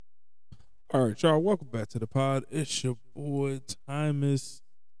All right, y'all. Welcome back to the pod. It's your boy Timus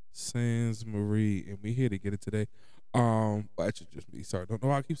Sans Marie, and we here to get it today. Well, actually, just me. Sorry, don't know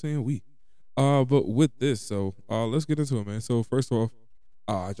why I keep saying we. But with this, let's get into it, man. So first off,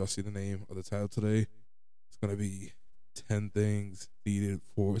 y'all see the name of the title today? It's gonna be 10 things needed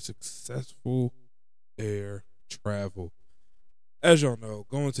for successful air travel. As y'all know,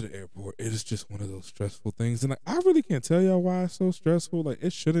 going to the airport, it is just one of those stressful things, and like, I really can't tell y'all why it's so stressful. Like,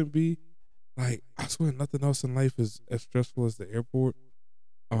 it shouldn't be. Like, I swear nothing else in life is as stressful as the airport.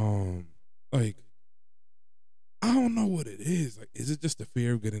 Um, like, I don't know what it is. Like, is it just the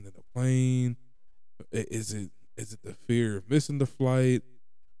fear of getting in the plane? Is it the fear of missing the flight?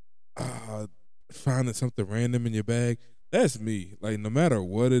 Uh Finding something random in your bag? That's me. Like, no matter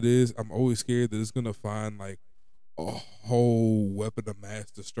what it is, I'm always scared that it's gonna find like a whole weapon of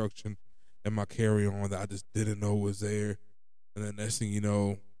mass destruction in my carry on that I just didn't know was there. And then next thing you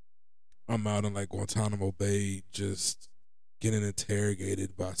know, I'm out in like Guantanamo Bay just getting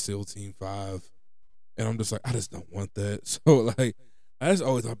interrogated by SEAL Team 5. And I'm just like, I just don't want that. So, like, that's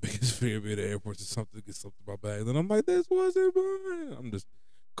always my biggest fear being at the airport is something to get something in my bag. And I'm like, this wasn't mine. I'm just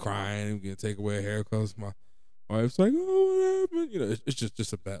crying, getting take away haircuts. My wife's like, oh, what happened? You know, it's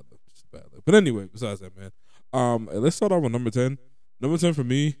just a bad look. Just a bad look. But anyway, besides that, man, let's start off with number 10. Number 10 for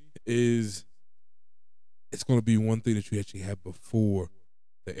me is it's going to be one thing that you actually had before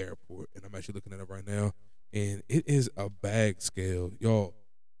the airport, and I'm actually looking at it right now, and it is a bag scale. Y'all,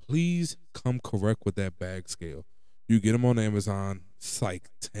 please come correct with that bag scale. You get them on Amazon. It's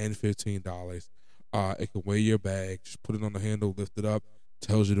like $10, $15. It can weigh your bag. Just put it on the handle, lift it up,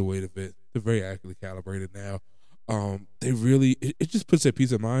 tells you the weight of it. They're very accurately calibrated now. They really, it just puts that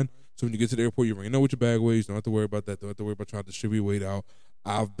peace of mind. So when you get to the airport, you already know what your bag weighs. You don't have to worry about that. Don't have to worry about trying to distribute weight out.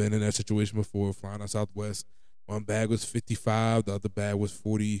 I've been in that situation before, flying on Southwest. One bag was 55, the other bag was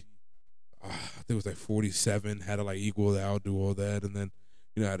 40. I think it was like 47. Had to like equal it out, do all that, and then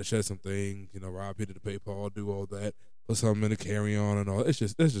I had to shed some things. Rob here to the PayPal, do all that, put something in the carry on and all. That's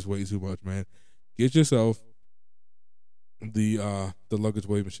just way too much, man. Get yourself the luggage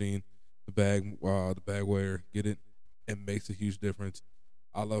weigh machine, the bag weigher. Get it. It makes a huge difference.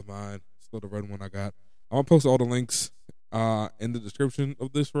 I love mine. It's the red one I got. I'm gonna post all the links in the description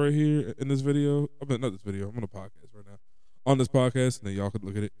of this right here in this video. I mean, not this video. I'm on a podcast right now. On this podcast, and then y'all could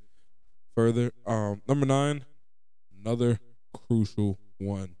look at it further. Number 9, another crucial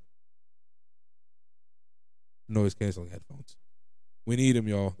one: noise canceling headphones. We need them,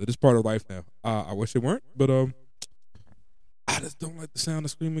 y'all. They're just part of life now. I wish they weren't, but I just don't like the sound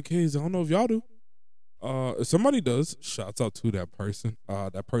of screaming kids. I don't know if y'all do. If somebody does, shouts out to that person.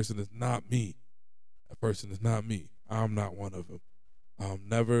 That person is not me. That person is not me. I'm not one of them.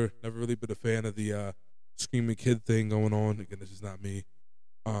 Never really been a fan of the screaming kid thing going on. Again, this is not me.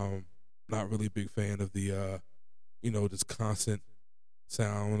 Not really a big fan of the this constant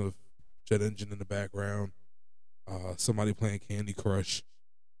sound of jet engine in the background. Somebody playing Candy Crush.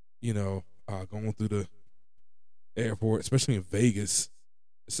 Going through the airport, especially in Vegas.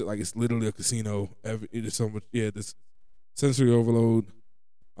 It's literally a casino. It is so much. Yeah, this sensory overload.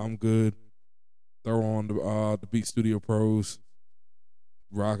 I'm good. Throw on the Beat Studio Pros.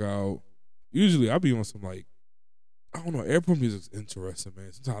 Rock out. Usually I be on some like, I don't know, airport music's interesting,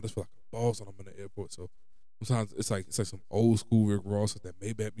 man. Sometimes I just feel like a boss when I'm in the airport. So sometimes it's like some old school Rick Ross, like that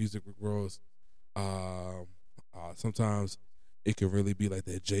Maybach music Rick Ross. Sometimes it can really be like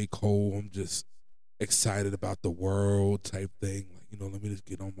that J. Cole. I'm just excited about the world type thing. Like, let me just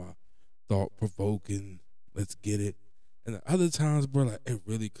get on my thought provoking. Let's get it. And the other times, bro, like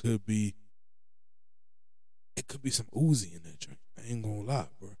it could be some Uzi in that drink. I ain't gonna lie,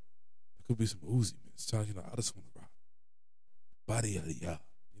 bro. It could be some Uzi, man. Sometimes, I just want to rock. Body of the yah.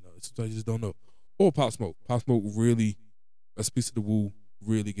 Sometimes you just don't know. Or Pop Smoke. Pop Smoke really, a piece of the woo,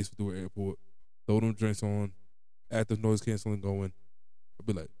 really gets me through an airport. Throw them drinks on, active noise canceling going. I'll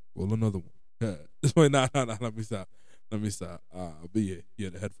be like, roll another one. Yeah. This way, nah, let me stop. But yeah,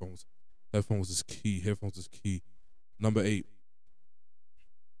 the headphones. Headphones is key. Number 8.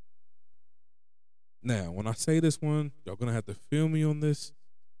 Now, when I say this one, y'all gonna have to feel me on this,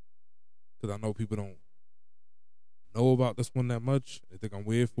 because I know people don't know about this one that much. They think I'm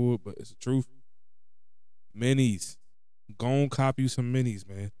weird for it, but it's the truth. Minis. Go and cop you some minis,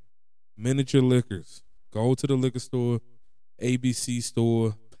 man. Miniature liquors. Go to the liquor store, ABC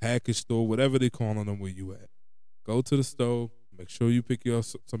store, package store, whatever they calling them where you at. Go to the store. Make sure you pick you up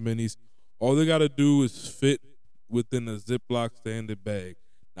some minis. All they gotta do is fit within a Ziploc standard bag.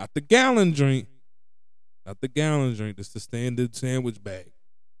 Not the gallon drink. That's the standard sandwich bag.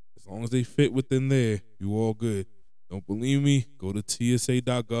 As long as they fit within there, you all good. Don't believe me? Go to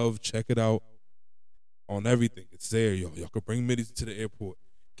TSA.gov, check it out on everything. It's there, yo. Y'all can bring middies to the airport.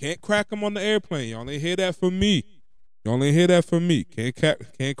 Can't crack them on the airplane. Y'all ain't hear that from me. Y'all ain't hear that from me. Can't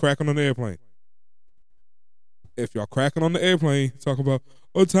crack them on the airplane. If y'all cracking on the airplane, talk about,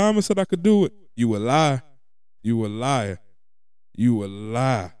 oh, Thomas said I could do it. You will lie. You will lie. You will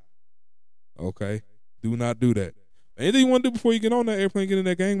lie. Okay? Do not do that. Anything you want to do before you get on that airplane, get in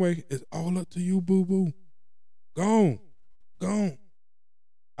that gangway, it's all up to you, boo-boo. Gone.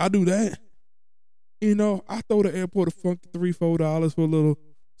 I do that. You know, I throw the airport a funky $3-4 for a little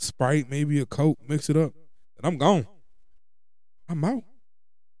Sprite, maybe a Coke, mix it up, and I'm gone. I'm out.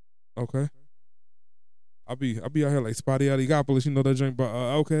 Okay. I'll be out here like Spotty Adigopolis, you know that drink by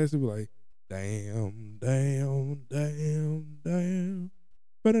Outkast. It be like, damn.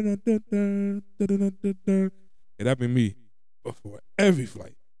 And that be me before every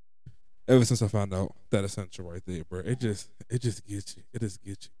flight. Ever since I found out that essential right there, bro. It just gets you. It just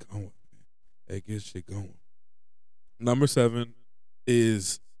gets you going, man. It gets you going. Number 7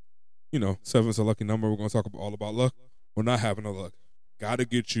 is, 7's a lucky number. We're going to talk all about luck. We're not having no luck. Got to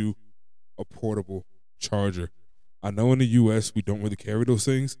get you a portable charger. I know in the U.S. we don't really carry those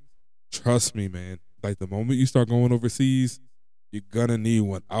things. Trust me, man. Like the moment you start going overseas, you're going to need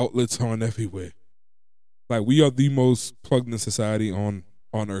one. Outlets on everywhere. Like we are the most plugged in society on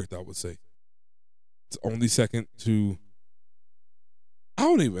earth, I would say. It's only second to, I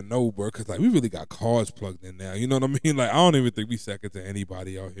don't even know, bro, because like we really got cars plugged in now. You know what I mean? Like I don't even think we second to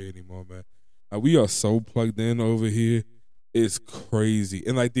anybody out here anymore, man. Like we are so plugged in over here. It's crazy.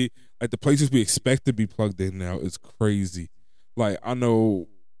 And like the places we expect to be plugged in now is crazy. Like I know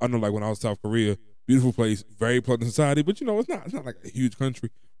like when I was in South Korea, beautiful place, very plugged in society, but it's not like a huge country.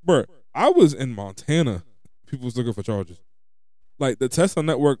 Bro, I was in Montana. People was looking for chargers. Like the Tesla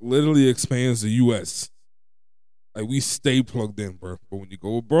network literally expands the US. Like we stay plugged in, bro. But when you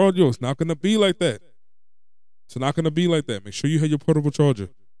go abroad, it's not gonna be like that. It's not gonna be like that. Make sure you have your portable charger.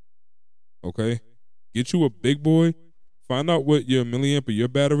 Okay? Get you a big boy. Find out what your milliamp of your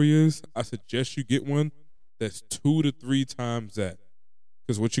battery is. I suggest you get one that's 2 to 3 times that.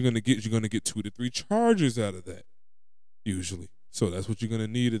 Because what you're going to get 2 to 3 chargers out of that, usually. So that's what you're going to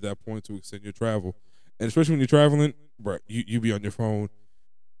need at that point to extend your travel. And especially when you're traveling, bro, you be on your phone,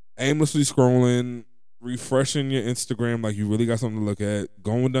 aimlessly scrolling, refreshing your Instagram like you really got something to look at,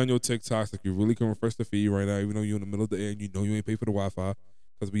 going down your TikToks like you really can refresh the feed right now, even though you're in the middle of the air and you know you ain't pay for the Wi-Fi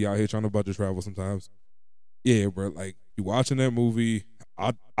because we out here trying to budget travel sometimes. Yeah, bro, like you watching that movie,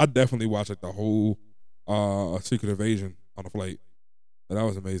 I definitely watched like the whole Secret Invasion on a flight. And that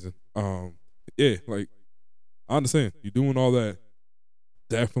was amazing. Yeah, like I understand. You doing all that.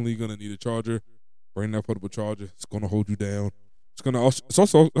 Definitely gonna need a charger. Bring that portable charger. It's gonna hold you down. It's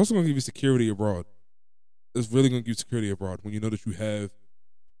also gonna give you security abroad. It's really gonna give you security abroad when you know that you have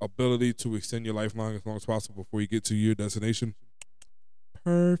ability to extend your lifeline as long as possible before you get to your destination.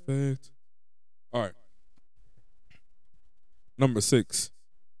 Perfect. All right. Number 6.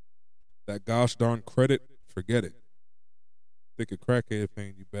 That gosh darn credit. Forget it. Think a crackhead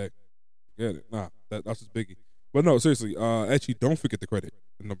paying you back. Forget it. Nah, that's just biggie. But no, seriously. Actually, don't forget the credit.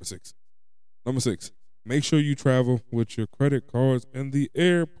 Number 6. Number 6. Make sure you travel with your credit cards in the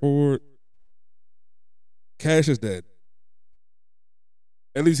airport. Cash is dead.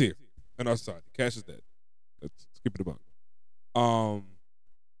 At least here in our society, cash is dead. Let's skip it about.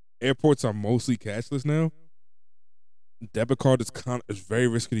 Airports are mostly cashless now. Debit card is very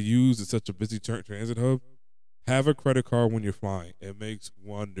risky to use. It's such a busy transit hub. Have a credit card when you're flying. It makes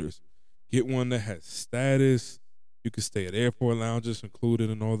wonders. Get one that has status. You can stay at airport lounges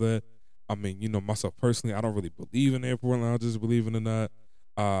included and all that. I mean, myself personally, I don't really believe in airport lounges, believe it or not.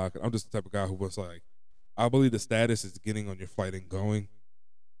 I'm just the type of guy who was like, I believe the status is getting on your flight and going.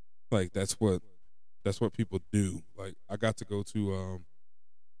 Like that's what people do. Like I got to go to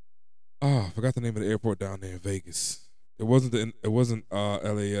I forgot the name of the airport down there in Vegas. It wasn't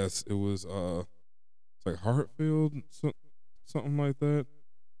LAS. It was it's like Hartfield, something like that.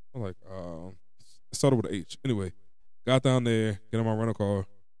 Like it started with an H. Anyway, got down there, get on my rental car.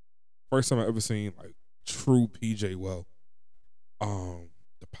 First time I ever seen like true PJ well.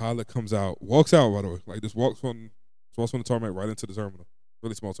 The pilot comes out, walks out by the way, like just walks from the tarmac right into the terminal,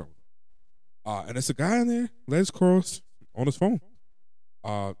 really small terminal. And it's a guy in there, legs crossed, on his phone.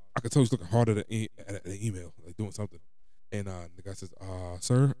 I could tell he's looking hard at the email, like doing something. And the guy says,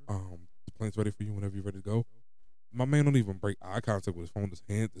 "Sir, the plane's ready for you whenever you're ready to go." My man don't even break eye contact with his phone. His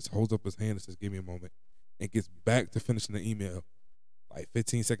hand just holds up his hand and says, "Give me a moment," and gets back to finishing the email. Like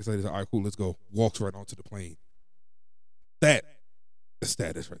 15 seconds later, all right, cool, let's go. Walks right onto the plane. That is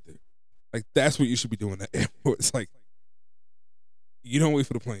status right there. Like, that's what you should be doing at airports. Like, you don't wait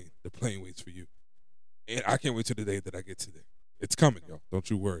for the plane. The plane waits for you. And I can't wait till the day that I get to there. It's coming, y'all. Don't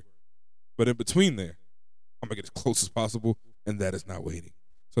you worry. But in between there, I'm going to get as close as possible, and that is not waiting.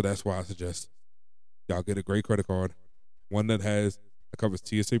 So that's why I suggest y'all get a great credit card, one that covers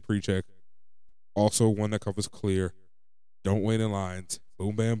TSA PreCheck, also one that covers Clear. Don't wait in lines.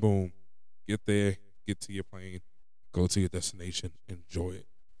 Boom, bam, boom. Get there, get to your plane, go to your destination, enjoy it.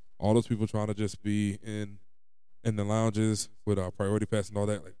 All those people trying to just be in the lounges with our priority pass and all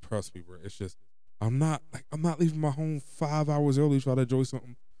that, like, trust me, bro. It's just I'm not leaving my home 5 hours early to try to enjoy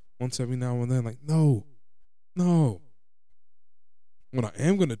something once every now and then. Like, no. What I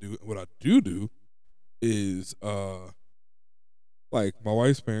am gonna do, what I do is like my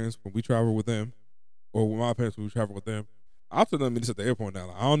wife's parents, when we travel with them, or with my parents when we travel with them, I'll tell them to meet us at the airport now.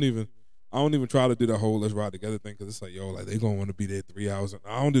 Like, I don't even try to do that whole let's ride together thing, because it's like, yo, like, they gonna want to be there 3 hours.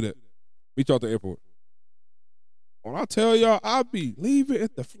 I don't do that. Meet y'all at the airport. When I tell y'all, I'll be leaving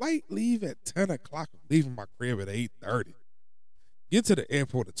at the flight leave at 10 o'clock. I'm leaving my crib at 8:30. Get to the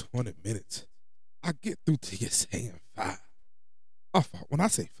airport in 20 minutes. I get through TSA in 5. When I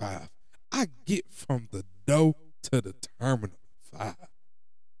say 5, I get from the door to the terminal 5.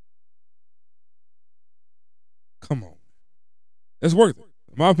 Come on. It's worth it.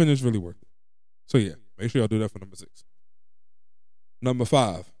 In my opinion, it's really worth it. So, yeah, make sure y'all do that for number 6. Number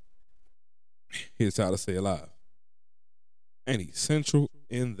 5, here's how to stay alive. And essential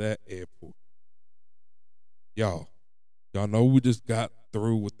in that airport. Y'all know we just got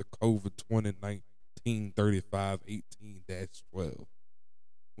through with the COVID 2019 35-18-12.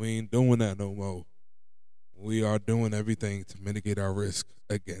 We ain't doing that no more. We are doing everything to mitigate our risk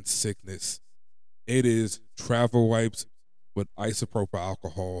against sickness. It is travel wipes with isopropyl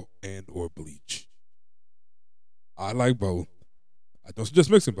alcohol and or bleach. I like both. I don't suggest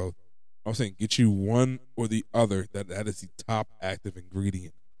mixing both. I'm saying get you one or the other. That is the top active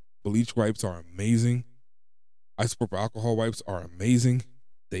ingredient. Bleach wipes are amazing. Isopropyl alcohol wipes are amazing.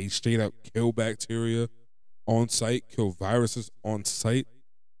 They straight up kill bacteria on site, kill viruses on site.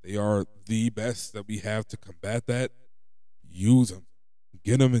 They are the best that we have to combat that. Use them.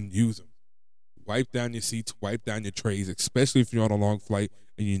 Get them and use them. Wipe down your seats, wipe down your trays, especially if you're on a long flight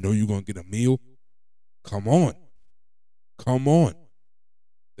and you know you're going to get a meal. Come on.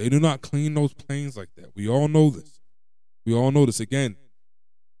 They do not clean those planes like that. We all know this. Again,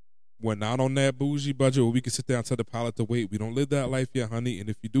 we're not on that bougie budget where we can sit down and tell the pilot to wait. We don't live that life yet, honey. And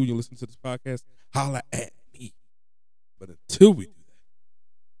if you do, you listen to this podcast, holla at me. But until we do that,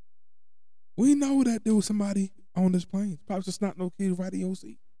 we know that there was somebody on this plane. Probably just not no kid right in your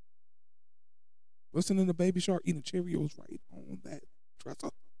seat. Listening to Baby Shark eating Cheerios right on that dresser.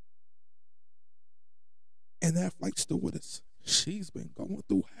 And that flight stewardess, she's been going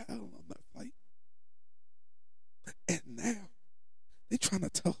through hell on that flight. And now, they trying to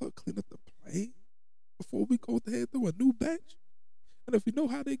tell her clean up the plane before we go ahead through a new batch. And if you know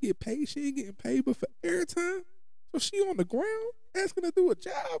how they get paid, she ain't getting paid but for airtime. So she on the ground asking to do a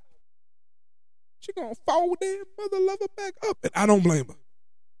job. She gonna fold that mother lover back up. And I don't blame her.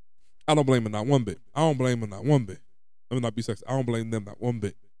 I don't blame her not one bit. Let me not be sexist. I don't blame them not one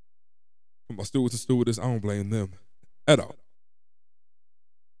bit. From my stewards and stewardess, I don't blame them at all.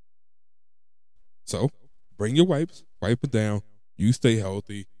 So, bring your wipes, wipe it down. You stay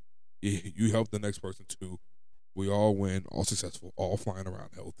healthy. You help the next person too. We all win, all successful, all flying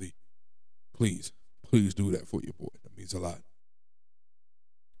around healthy. Please do that for your boy. That means a lot.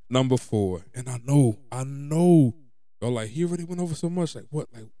 Number 4, and I know, y'all like, he already went over so much. Like, what?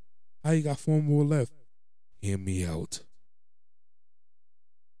 Like, how you got 4 more left? Hear me out.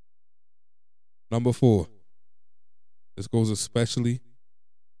 Number 4, this goes especially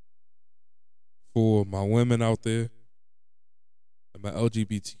for my women out there and my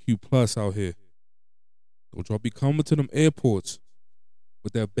LGBTQ plus out here. Don't y'all be coming to them airports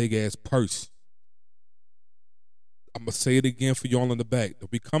with that big ass purse. I'm going to say it again for y'all in the back.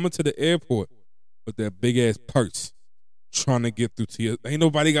 Don't be coming to the airport with that big ass purse trying to get through to you. Ain't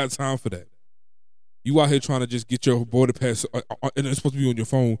nobody got time for that. You out here trying to just get your border pass, and it's supposed to be on your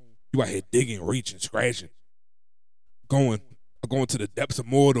phone. You out here digging, reaching, scratching, going to the depths of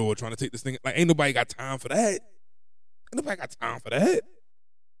Mordor trying to take this thing. Like, ain't nobody got time for that.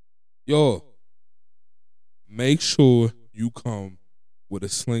 Yo, make sure you come with a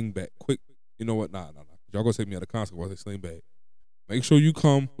sling bag. Quick, you know what? Nah. Y'all gonna take me out of concert while I say sling bag. Make sure you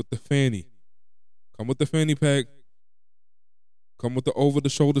come with the fanny. Come with the fanny pack. Come with the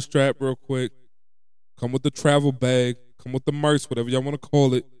over-the-shoulder strap real quick. Come with the travel bag. Come with the merch, whatever y'all want to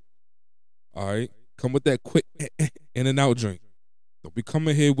call it. All right? Come with that quick in and out drink. Don't be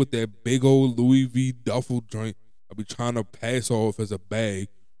coming here with that big old Louis V duffel joint. I'll be trying to pass off as a bag,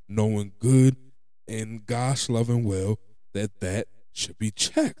 knowing good and gosh loving well that should be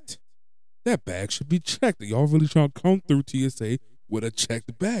checked. That bag should be checked. Y'all really trying to come through TSA with a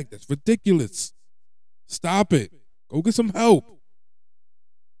checked bag? That's ridiculous. Stop it. Go get some help.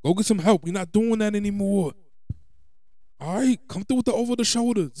 Go get some help. We're not doing that anymore. All right, come through with the over the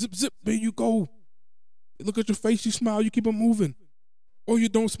shoulder. Zip, zip. There you go. Look at your face. You smile. You keep it moving. Or you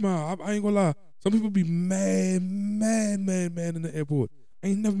don't smile. I ain't gonna lie. Some people be mad in the airport. I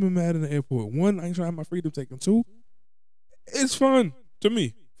ain't never been mad in the airport. One, I ain't trying to have my freedom taken. Two, it's fun to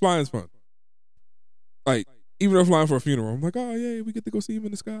me. Flying's fun. Like, even if I'm flying for a funeral, I'm like, oh yeah, we get to go see him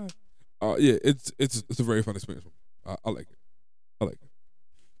in the sky. Yeah, it's a very fun experience for me. I like it. I like it.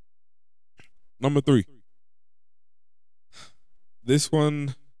 Number 3. This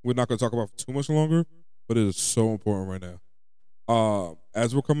one we're not gonna talk about for too much longer, but it is so important right now.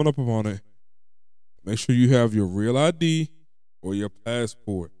 As we're coming up upon it, make sure you have your real ID or your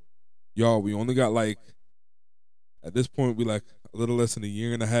passport. Y'all, we only got at this point, we a little less than a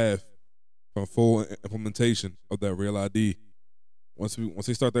year and a half from full implementation of that real ID. Once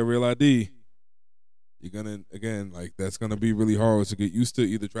we start that real ID, you're gonna, again, that's gonna be really hard to get used to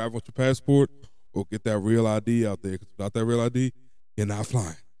either travel with your passport or get that real ID out there. Because without that real ID, you're not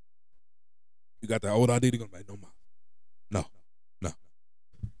flying. You got that old ID, they're gonna be like, no, mom.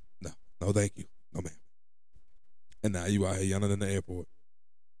 No, thank you. No, ma'am. And now you out here yelling in the airport,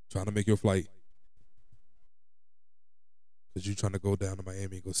 trying to make your flight. Because you trying to go down to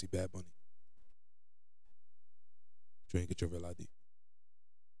Miami and go see Bad Bunny. But you ain't get your real ID.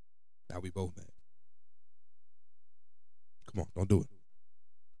 Now we both mad. Come on, don't do it.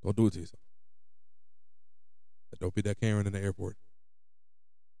 Don't do it to yourself. Don't be that Karen in the airport.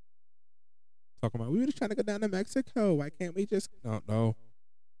 Talking about, we were just trying to go down to Mexico. Why can't we just... No.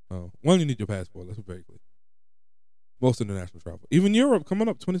 One, you need your passport. Let's be very clear. Most international travel. Even Europe coming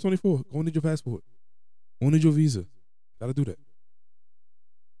up 2024. Go need your passport. Go need your visa. Gotta do that.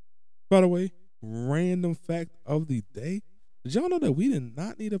 By the way, random fact of the day. Did y'all know that we did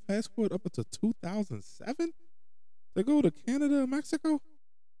not need a passport up until 2007 to go to Canada and Mexico?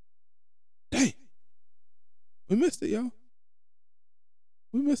 Dang. We missed it, y'all.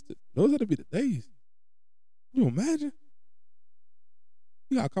 We missed it. Those had to be the days. Can you imagine?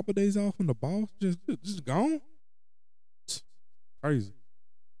 You got a couple of days off from the boss, just gone. Crazy.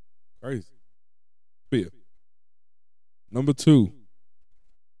 But yeah. Number two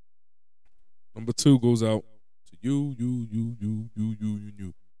goes out to you.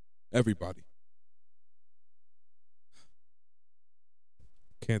 Everybody.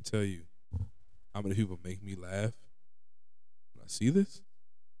 Can't tell you how many people make me laugh when I see this.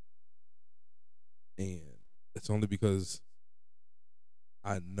 And it's only because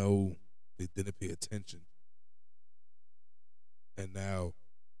I know they didn't pay attention. And now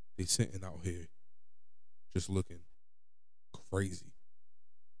they sitting out here just looking crazy.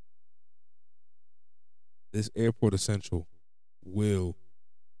 This airport essential will,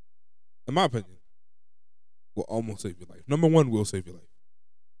 in my opinion, will almost save your life. Number 1 will save your life.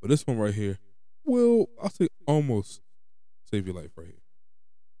 But this one right here will, I'll say, almost save your life right here.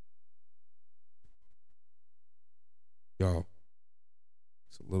 Y'all,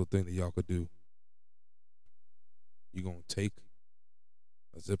 it's a little thing that y'all could do. You're going to take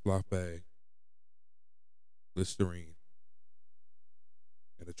a Ziploc bag, Listerine,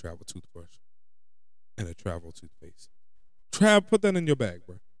 and a travel toothbrush, and a travel toothpaste. Put that in your bag,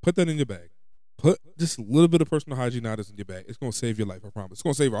 bro. Put that in your bag. Put just a little bit of personal hygiene items in your bag. It's going to save your life, I promise. It's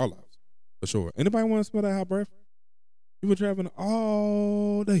going to save our lives, for sure. Anybody want to smell that hot breath? You been traveling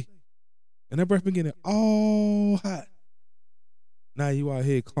all day, and that breath been getting all hot. Now you out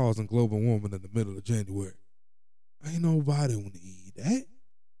here causing global warming in the middle of January. Ain't nobody want to eat that.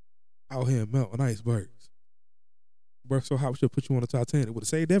 Out here melting icebergs. Breath so hot we should put you on the Titanic. It would have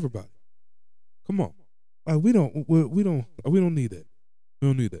saved everybody. Come on. We don't need that. We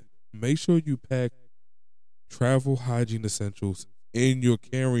don't need that. Make sure you pack travel hygiene essentials in your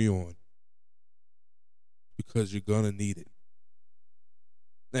carry-on because you're gonna need it.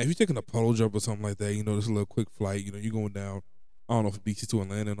 Now, if you're taking a puddle jump or something like that, this a little quick flight, you're going down, I don't know, from DC to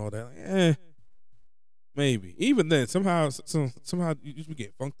Atlanta and all that. Maybe. Even then, somehow you just be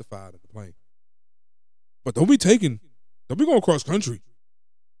getting functified in the plane. But don't be going across country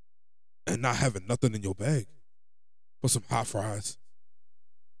and not having nothing in your bag but some hot fries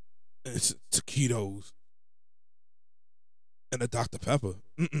and taquitos and a Dr. Pepper.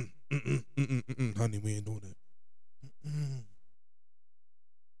 Honey, we ain't doing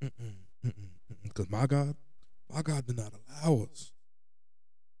that. Because my God did not allow us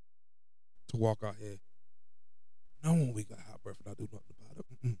to walk out here knowing we got hot breath and not do nothing about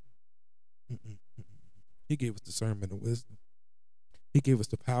it. He gave us discernment and wisdom. He gave us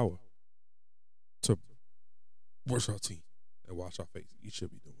the power to brush our teeth and wash our face. You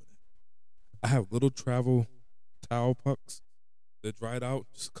should be doing that. I have little travel towel pucks that dried out,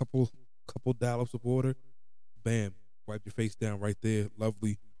 just a couple dollops of water. Bam, wipe your face down right there.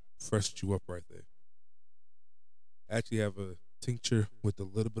 Lovely, freshened you up right there. I actually have a tincture with a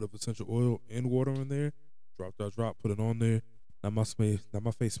little bit of essential oil and water in there. Drop, put it on there. Now my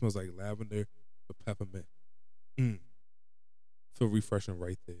face smells like lavender with peppermint. Feel refreshing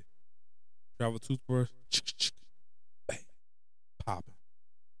right there. Travel toothbrush, bang, popping.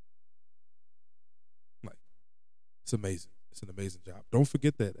 Like, it's amazing. It's an amazing job. Don't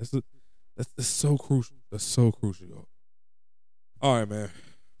forget that. That's so crucial. That's so crucial, y'all. All right, man.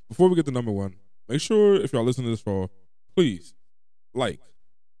 Before we get to number one, make sure if y'all listen to this far, please like,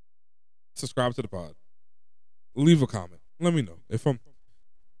 subscribe to the pod, leave a comment. Let me know if I'm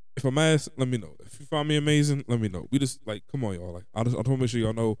ass. Let me know if you find me amazing. Let me know. We just like, come on, y'all. Like, I just want to make sure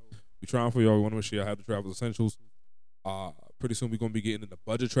y'all know we trying for y'all. We want to make sure y'all have the travel essentials. Pretty soon we're gonna be getting into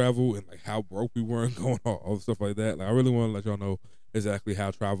budget travel and like how broke we were and going all the stuff like that. Like, I really want to let y'all know exactly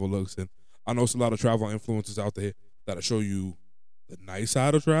how travel looks, and I know it's a lot of travel influencers out there that'll show you the nice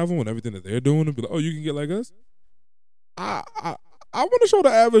side of travel and everything that they're doing, and be like, oh, you can get like us. I want to show the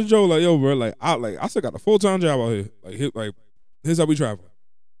average Joe, like, yo, bro, I still got a full-time job out here. Here's how we traveling,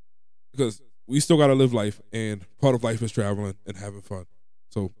 because we still gotta live life, and part of life is traveling and having fun.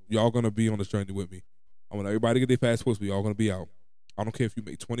 So y'all gonna be on this journey with me. I want everybody to get their passports. We all gonna be out. I don't care if you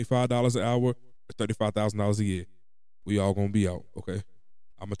make $25 an hour or $35,000 a year. We all gonna be out. Okay.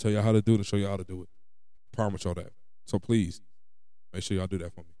 I'm gonna tell y'all how to do it and show y'all how to do it. Promise y'all that. So please make sure y'all do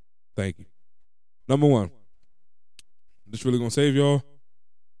that for me. Thank you. Number one. This really gonna save y'all.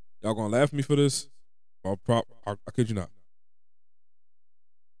 Y'all gonna laugh at me for this. I kid you not.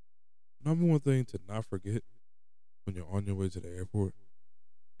 Number one thing to not forget when you're on your way to the airport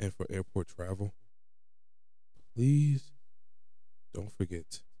and for airport travel, please don't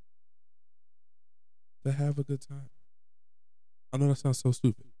forget to have a good time. I know that sounds so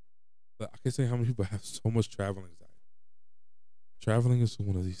stupid, but I can't say how many people have so much travel anxiety. Traveling is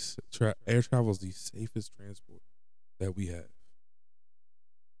one of these, air travel is the safest transport that we have.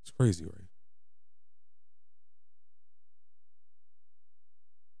 It's crazy, right?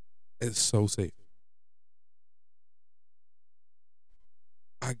 It's so safe.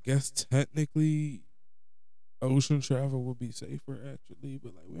 I guess technically ocean travel would be safer actually,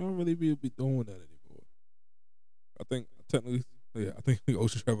 but like we don't really be doing that anymore. I think technically, yeah, I think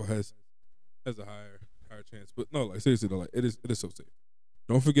ocean travel has a higher chance. But no, like seriously though, like it is so safe.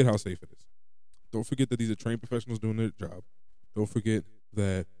 Don't forget how safe it is. Don't forget that these are trained professionals doing their job. Don't forget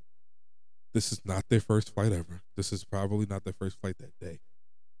that this is not their first flight ever. This is probably not their first flight that day.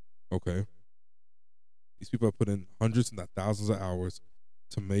 Okay? These people have put in hundreds and not thousands of hours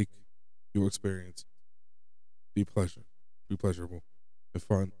to make your experience be pleasurable, and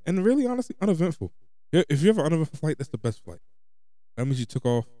fun, and really, honestly, uneventful. Yeah, if you have an uneventful flight, that's the best flight. That means you took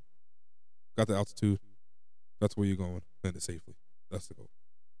off, got the altitude, that's where you're going, landed safely. That's the goal.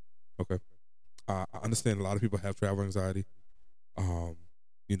 Okay? I understand a lot of people have travel anxiety.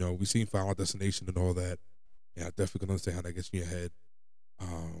 We've seen Final Destination and all that, and I definitely can understand how that gets in your head.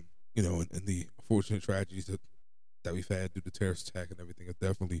 And the unfortunate tragedies that we've had due to terrorist attack and everything have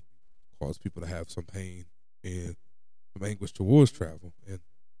definitely caused people to have some pain and some anguish towards travel, and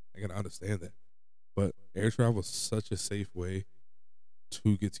I can understand that. But air travel is such a safe way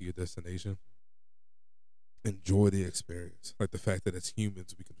to get to your destination. Enjoy the experience. Like the fact that as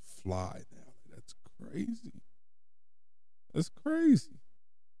humans we can fly now. That's crazy. That's crazy.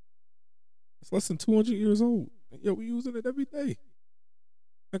 It's less than 200 years old. And we're using it every day.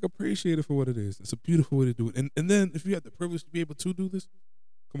 Like, appreciate it for what it is. It's a beautiful way to do it. And then if you have the privilege to be able to do this,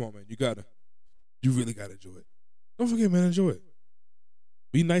 come on, man. You really gotta enjoy it. Don't forget, man, enjoy it.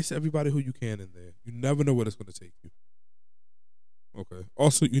 Be nice to everybody who you can in there. You never know what it's gonna take you. Okay.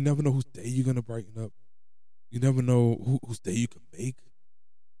 Also, you never know whose day you're gonna brighten up. You never know whose day you can make.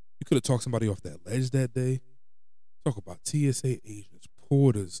 You could have talked somebody off that ledge that day. Talk about TSA agents,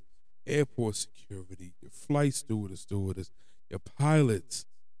 porters, airport security, your flight stewardess, your pilots,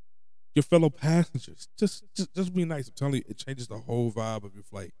 your fellow passengers. Just be nice. I'm telling you, it changes the whole vibe of your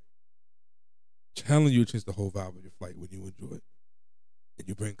flight. I'm telling you, it changes the whole vibe of your flight when you enjoy it. And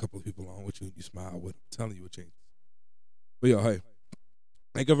you bring a couple of people along with you and you smile with them. I'm telling you, it changes. But hey,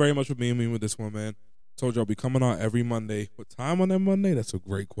 thank you very much for being me with this one, man. Told you I'll be coming on every Monday. What time on that Monday? That's a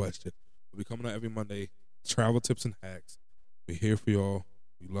great question. I'll be coming on every Monday. Travel tips and hacks. We're here for y'all.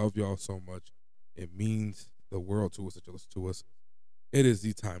 We love y'all so much. It means the world to us that you listen to us. It is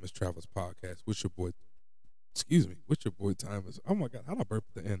the Timus Travels Podcast with your boy, with your boy Timus. Oh my God, how'd I burp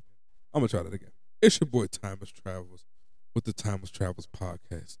at the end? I'm going to try that again. It's your boy Timus Travels with the Timus Travels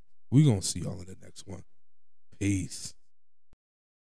Podcast. We're going to see y'all in the next one. Peace.